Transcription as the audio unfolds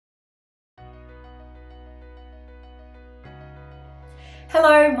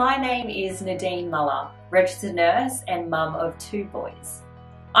Hello, my name is Nadine Muller, registered nurse and mum of 2 boys.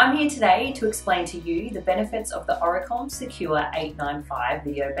 I'm here today to explain to you the benefits of the Oricom Secure 895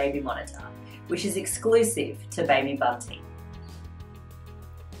 video baby monitor, which is exclusive to baby Bunting.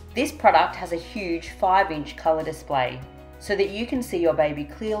 This product has a huge 5-inch colour display so that you can see your baby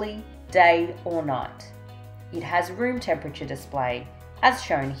clearly, day or night. It has room temperature display, as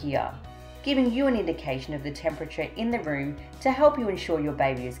shown here, giving you an indication of the temperature in the room to help you ensure your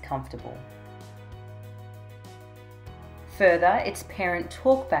baby is comfortable. Further, its parent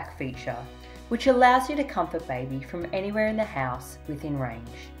talkback feature, which allows you to comfort baby from anywhere in the house within range.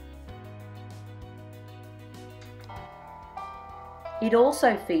 It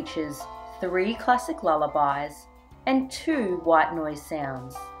also features 3 classic lullabies and 2 white noise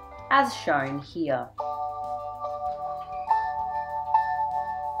sounds, as shown here.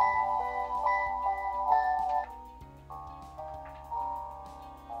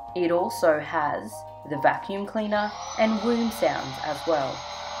 It also has the vacuum cleaner and womb sounds as well.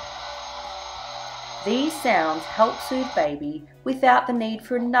 These sounds help soothe baby without the need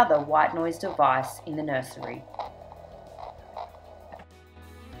for another white noise device in the nursery.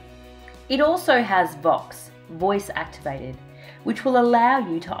 It also has Vox, voice activated, which will allow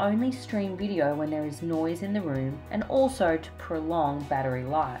you to only stream video when there is noise in the room and also to prolong battery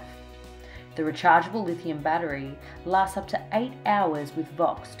life. The rechargeable lithium battery lasts up to 8 hours with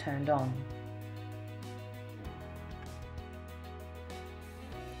Vox turned on.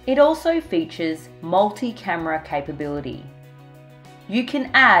 It also features multi-camera capability. You can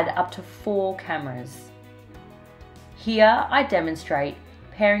add up to 4 cameras. Here I demonstrate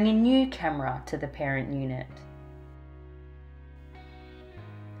pairing a new camera to the parent unit.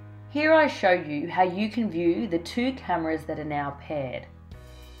 Here I show you how you can view the 2 cameras that are now paired.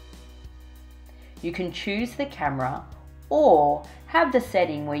 You can choose the camera or have the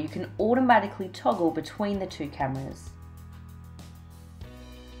setting where you can automatically toggle between the 2 cameras.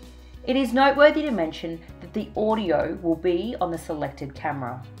 It is noteworthy to mention that the audio will be on the selected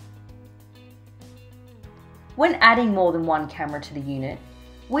camera. When adding more than 1 camera to the unit,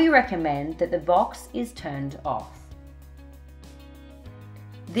 we recommend that the Vox is turned off.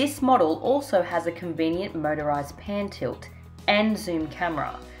 This model also has a convenient motorised pan tilt and zoom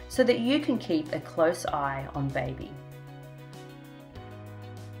camera, so that you can keep a close eye on baby.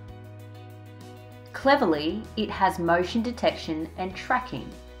 Cleverly, it has motion detection and tracking.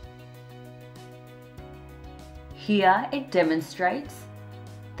 Here it demonstrates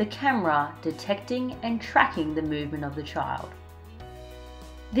the camera detecting and tracking the movement of the child.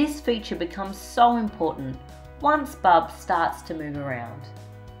 This feature becomes so important once bub starts to move around.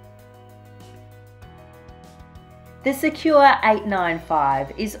 The Secure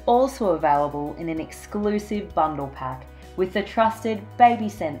 895 is also available in an exclusive bundle pack with the trusted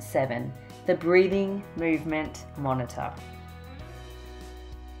BabySense 7, the breathing movement monitor.